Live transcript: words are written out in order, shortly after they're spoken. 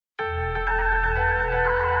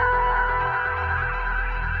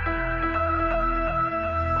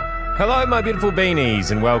Hello, my beautiful beanies,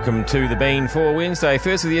 and welcome to the Bean for Wednesday.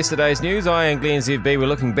 First with yesterday's news, I and Glenn ZB were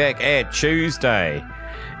looking back at Tuesday.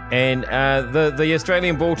 And the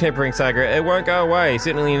Australian ball tampering saga, it won't go away.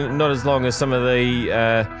 Certainly not as long as some of the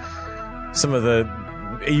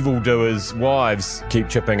evildoers' wives keep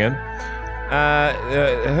chipping in.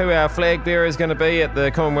 Who our flag bearer is going to be at the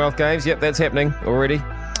Commonwealth Games? Yep, that's happening already.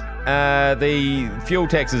 The fuel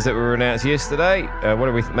taxes that were announced yesterday, what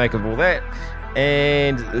do we make of all that?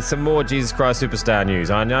 And some more Jesus Christ Superstar news.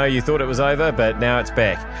 I know you thought it was over, but now it's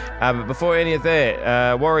back. But before any of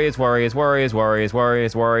that, Warriors. The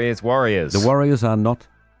Warriors are not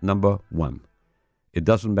number one. It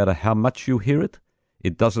doesn't matter how much you hear it.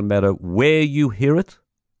 It doesn't matter where you hear it.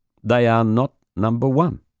 They are not number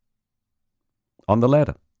one on the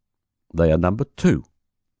ladder. They are number two.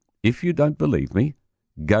 If you don't believe me,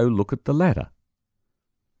 go look at the ladder.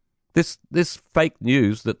 This fake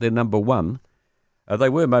news that they're number one, they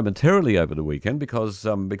were momentarily over the weekend because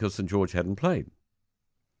St George hadn't played.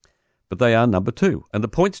 But they are number two. And the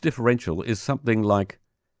points differential is something like,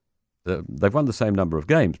 they've won the same number of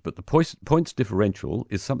games, but the points differential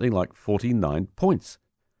is something like 49 points.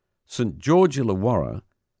 St George Illawarra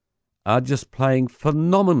are just playing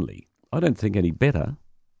phenomenally. I don't think any better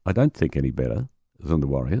than the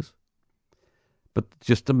Warriors. But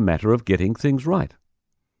just a matter of getting things right.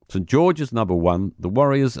 St George is number one, the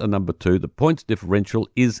Warriors are number two. The points differential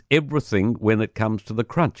is everything when it comes to the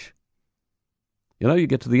crunch. You know, you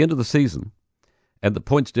get to the end of the season and the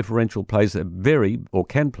points differential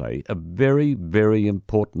can play a very, very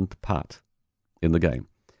important part in the game.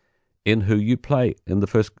 In who you play in the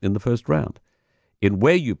first round, in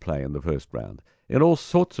where you play in the first round, in all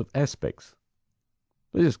sorts of aspects.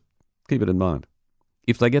 So just keep it in mind.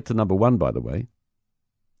 If they get to number one, by the way,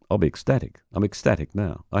 I'll be ecstatic. I'm ecstatic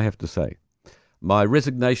now, I have to say. My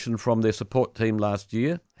resignation from their support team last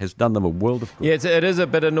year has done them a world of good. Yeah, it is a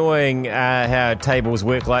bit annoying how tables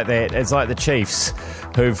work like that. It's like the Chiefs,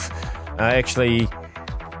 who've actually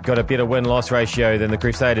got a better win-loss ratio than the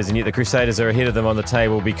Crusaders, and yet the Crusaders are ahead of them on the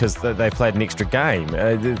table because they played an extra game.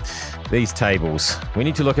 These tables. We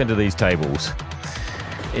need to look into these tables.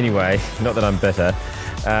 Anyway, not that I'm bitter.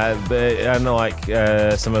 But unlike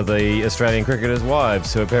some of the Australian cricketers'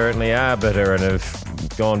 wives who apparently are bitter and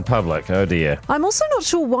have gone public. Oh dear. I'm also not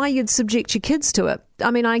sure why you'd subject your kids to it.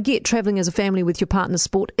 I mean, I get travelling as a family with your partner's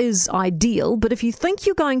sport is ideal, but if you think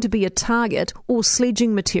you're going to be a target or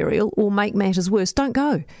sledging material or make matters worse, don't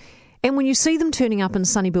go. And when you see them turning up in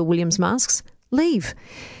Sonny Bill Williams masks, leave.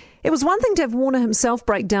 It was one thing to have Warner himself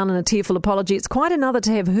break down in a tearful apology. It's quite another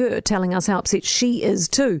to have her telling us how upset she is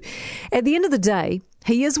too. At the end of the day,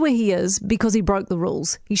 he is where he is because he broke the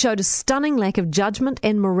rules. He showed a stunning lack of judgment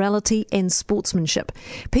and morality and sportsmanship.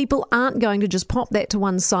 People aren't going to just pop that to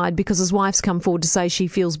one side because his wife's come forward to say she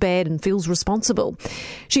feels bad and feels responsible.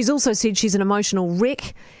 She's also said she's an emotional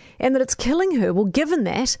wreck and that it's killing her. Well, given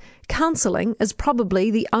that, counselling is probably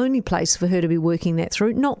the only place for her to be working that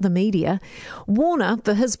through, not the media. Warner,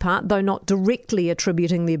 for his part, though not directly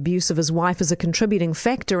attributing the abuse of his wife as a contributing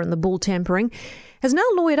factor in the ball tampering, has now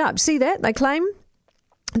lawyered up. See that? They claim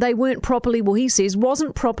they weren't properly, well, he says,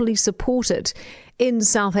 wasn't properly supported in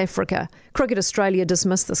South Africa. Cricket Australia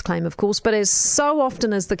dismissed this claim, of course, but as so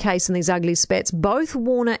often is the case in these ugly spats, both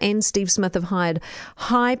Warner and Steve Smith have hired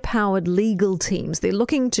high-powered legal teams. They're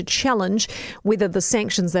looking to challenge whether the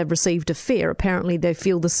sanctions they've received are fair. Apparently, they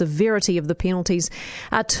feel the severity of the penalties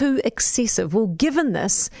are too excessive. Well, given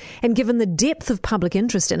this, and given the depth of public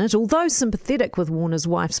interest in it, although sympathetic with Warner's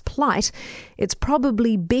wife's plight, it's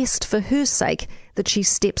probably best for her sake that she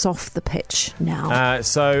steps off the pitch now.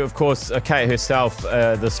 So, of course, Kate herself,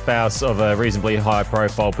 the spouse of a reasonably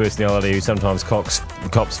high-profile personality who sometimes cops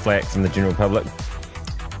flack from the general public.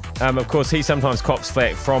 Of course, he sometimes cops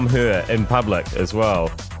flack from her in public as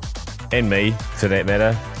well. And me, for that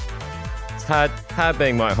matter. It's hard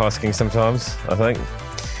being Mike Hosking sometimes, I think.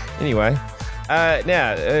 Anyway,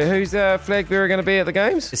 now, who's our flag bearer going to be at the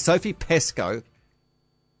Games? Sophie Pascoe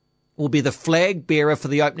will be the flag bearer for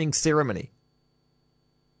the opening ceremony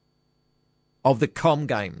of the Com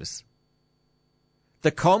Games.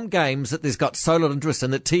 The Com Games that there's got so little interest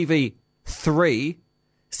in that TV3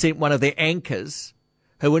 sent one of their anchors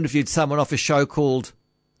who interviewed someone off a show called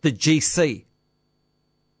The GC.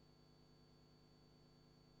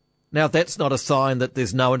 Now, if that's not a sign that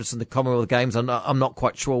there's no interest in the Commonwealth Games, I'm not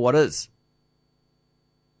quite sure what is.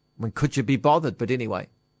 I mean, could you be bothered? But anyway.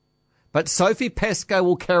 But Sophie Pascoe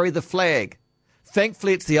will carry the flag.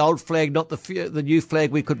 Thankfully, it's the old flag, not the new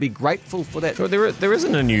flag. We could be grateful for that. Well, there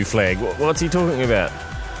isn't a new flag. What's he talking about?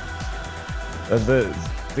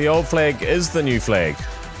 The old flag is the new flag.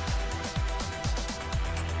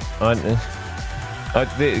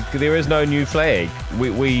 There is no new flag.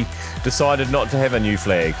 We decided not to have a new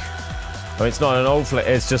flag. I mean, it's not an old flag,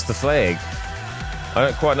 it's just the flag. I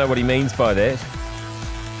don't quite know what he means by that.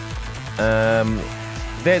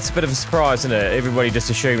 That's a bit of a surprise, isn't it? Everybody just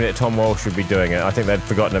assumed that Tom Walsh would be doing it. I think they'd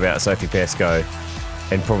forgotten about Sophie Pascoe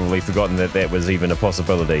and probably forgotten that that was even a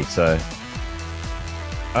possibility. So,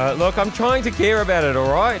 look, I'm trying to care about it,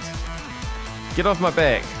 all right? Get off my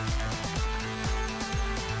back.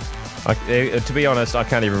 To be honest, I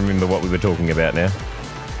can't even remember what we were talking about now.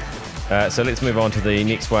 So let's move on to the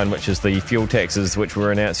next one, which is the fuel taxes, which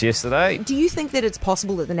were announced yesterday. Do you think that it's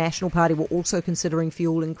possible that the National Party were also considering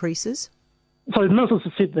fuel increases? So the ministers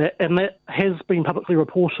have said that, and that has been publicly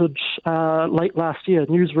reported late last year.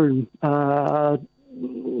 Newsroom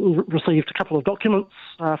received a couple of documents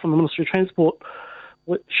from the Ministry of Transport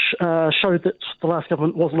which showed that the last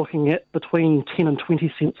government was looking at between 10 and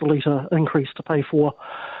 20 cents a litre increase to pay for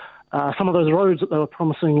some of those roads that they were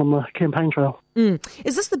promising on the campaign trail.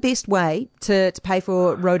 Is this the best way to pay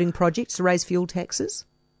for roading projects, to raise fuel taxes?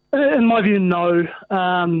 In my view, no.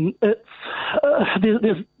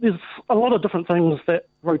 There's a lot of different things that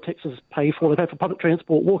road taxes pay for. They pay for public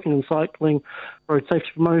transport, walking and cycling, road safety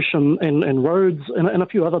promotion, and roads, and a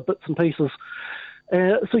few other bits and pieces.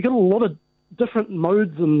 So you get a lot of different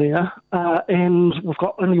modes in there, and we've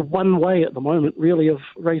got only one way at the moment, really, of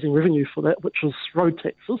raising revenue for that, which is road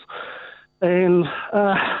taxes. And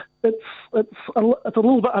it's a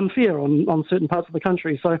little bit unfair on certain parts of the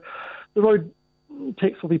country. So the road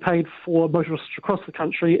tax will be paid for motorists across the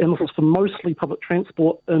country, and this is for mostly public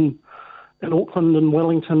transport in Auckland and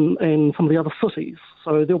Wellington and some of the other cities.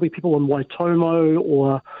 So there'll be people in Waitomo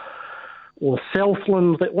or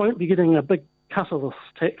Southland that won't be getting a big cut of this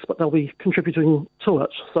tax, but they'll be contributing to it.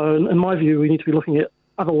 So in my view, we need to be looking at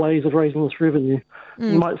other ways of raising this revenue.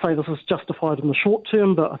 You might say this is justified in the short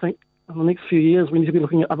term, but I think in the next few years we need to be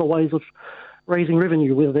looking at other ways of raising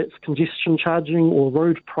revenue, whether that's congestion charging or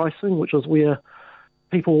road pricing, which is where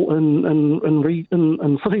people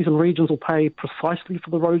in cities and regions will pay precisely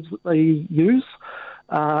for the roads that they use,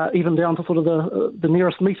 even down to sort of the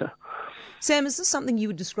nearest metre. Sam, is this something you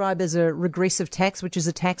would describe as a regressive tax, which is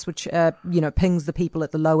a tax which pings the people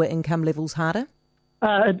at the lower income levels harder?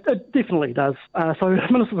 It definitely does. So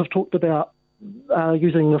ministers have talked about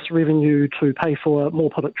using this revenue to pay for more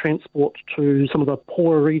public transport to some of the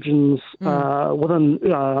poorer regions within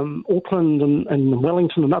Auckland and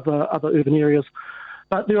Wellington and other urban areas.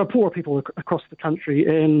 But there are poorer people across the country,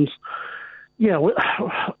 and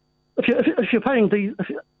if you're paying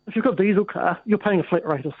if you've got a diesel car, you're paying a flat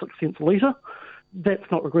rate of 6 cents a litre. That's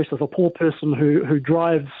not regressive. A poor person who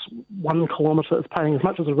drives 1 kilometre is paying as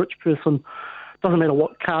much as a rich person. Doesn't matter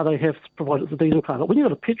what car they have, provided it's a diesel car. But when you've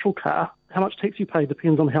got a petrol car, how much tax you pay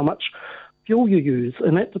depends on how much fuel you use,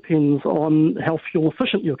 and that depends on how fuel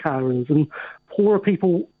efficient your car is. And poorer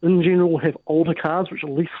people in general have older cars which are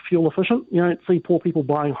less fuel efficient. You don't see poor people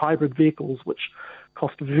buying hybrid vehicles which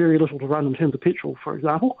cost very little to run in terms of petrol, for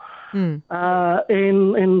example. And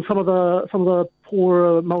some of the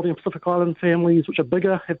poorer Māori and Pacific Island families, which are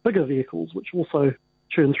bigger, have bigger vehicles, which also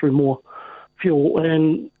churn through more fuel.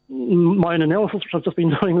 And my own analysis, which I've just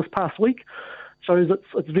been doing this past week, shows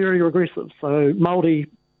it's very regressive. So Māori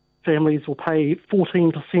families will pay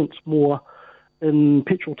 14% more in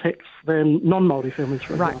petrol tax than non-Māori families,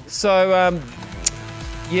 for example. Right. So,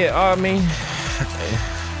 I mean,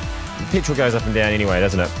 petrol goes up and down anyway,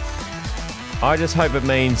 doesn't it? I just hope it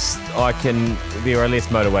means there are less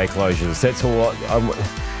motorway closures. That's all.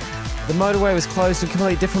 The motorway was closed in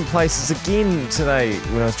completely different places again today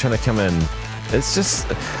when I was trying to come in. It's just,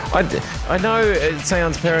 I know it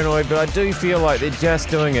sounds paranoid, but I do feel like they're just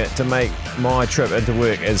doing it to make my trip into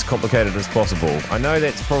work as complicated as possible. I know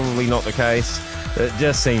that's probably not the case, but it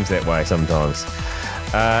just seems that way sometimes.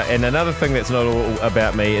 And another thing that's not all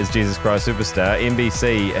about me is Jesus Christ Superstar.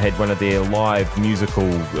 NBC had one of their live musical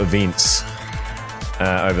events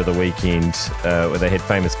over the weekend where they had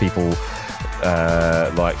famous people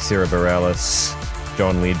like Sarah Bareilles,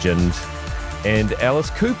 John Legend, and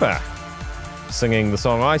Alice Cooper singing the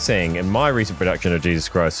song I sang in my recent production of Jesus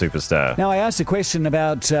Christ Superstar. Now, I asked a question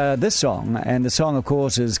about this song, and the song, of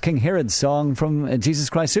course, is King Herod's song from Jesus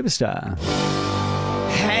Christ Superstar.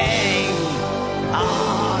 Hang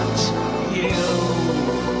on, you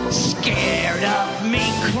scared of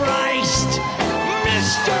me, Christ,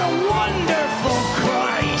 Mr. Wonderful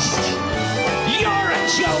Christ. You're a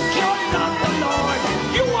joke, you're not the Lord,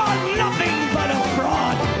 you are nothing but a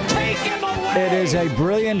fraud. Take him away. It is a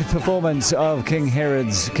brilliant performance of King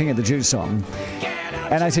Herod's King of the Jews song.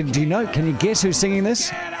 And I said, do you know, can you guess who's singing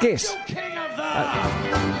this? Guess. Get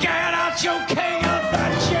out, you king of the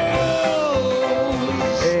Jews.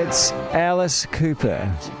 Alice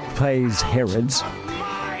Cooper plays Herod's.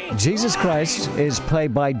 Jesus Christ is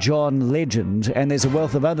played by John Legend, and there's a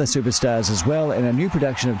wealth of other superstars as well in a new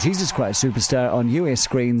production of Jesus Christ Superstar on US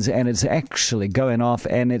screens, and it's actually going off,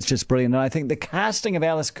 and it's just brilliant. And I think the casting of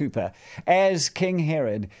Alice Cooper as King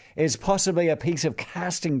Herod is possibly a piece of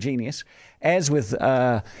casting genius, as with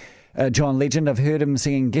John Legend. I've heard him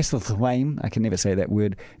singing Gesselthwain. I can never say that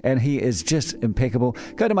word. And he is just impeccable.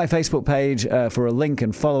 Go to my Facebook page for a link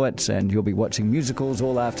and follow it, and you'll be watching musicals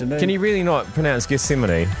all afternoon. Can you really not pronounce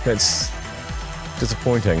Gethsemane? That's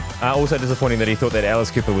disappointing. Also disappointing that he thought that Alice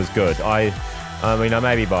Cooper was good. I mean, I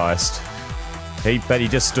may be biased, but he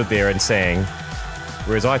just stood there and sang,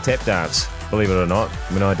 whereas I tap dance, believe it or not,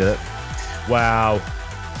 when I did it. Wow.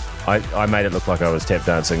 I made it look like I was tap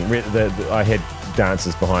dancing. I had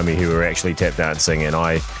dancers behind me who were actually tap dancing, and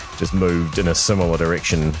I just moved in a similar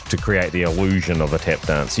direction to create the illusion of a tap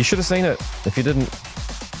dance. You should have seen it. If you didn't,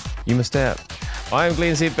 you missed out. I am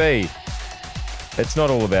Glenn ZB. It's not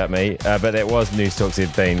all about me, but that was News Talk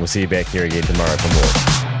ZB. We'll see you back here again tomorrow for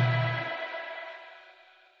more.